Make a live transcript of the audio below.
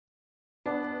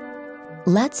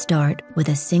Let's start with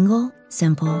a single,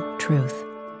 simple truth.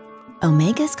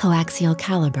 Omega's coaxial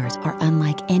calibers are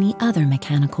unlike any other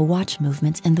mechanical watch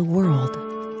movements in the world.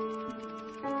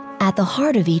 At the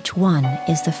heart of each one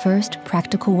is the first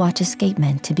practical watch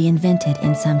escapement to be invented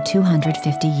in some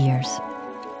 250 years.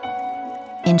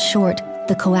 In short,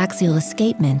 the coaxial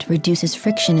escapement reduces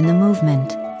friction in the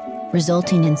movement,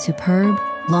 resulting in superb,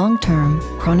 long-term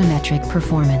chronometric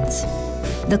performance.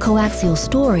 The coaxial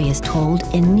story is told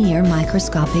in near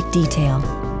microscopic detail.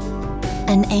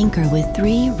 An anchor with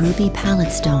 3 ruby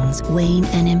pallet stones weighing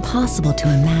an impossible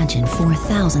to imagine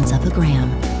 4/1000th of a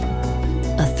gram.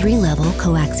 A 3-level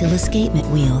coaxial escapement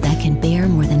wheel that can bear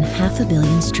more than 500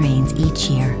 million strains each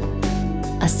year.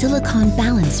 A silicone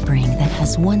balance spring that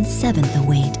has 1/7 the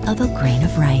weight of a grain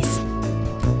of rice.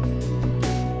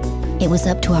 It was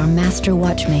up to our master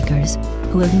watchmakers,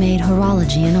 who have made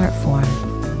horology an art form,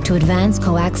 to advance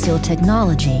coaxial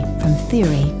technology from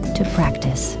theory to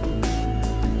practice.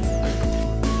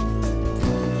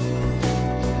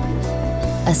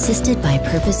 Assisted by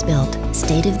purpose-built,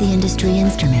 state-of-the-industry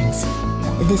instruments,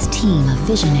 this team of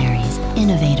visionaries,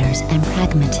 innovators, and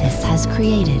pragmatists has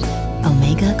created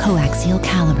Omega coaxial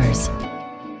calibers.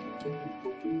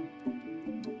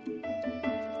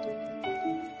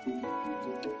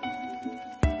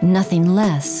 Nothing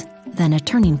less than a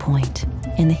turning point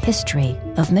in the history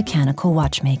of mechanical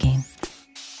watchmaking.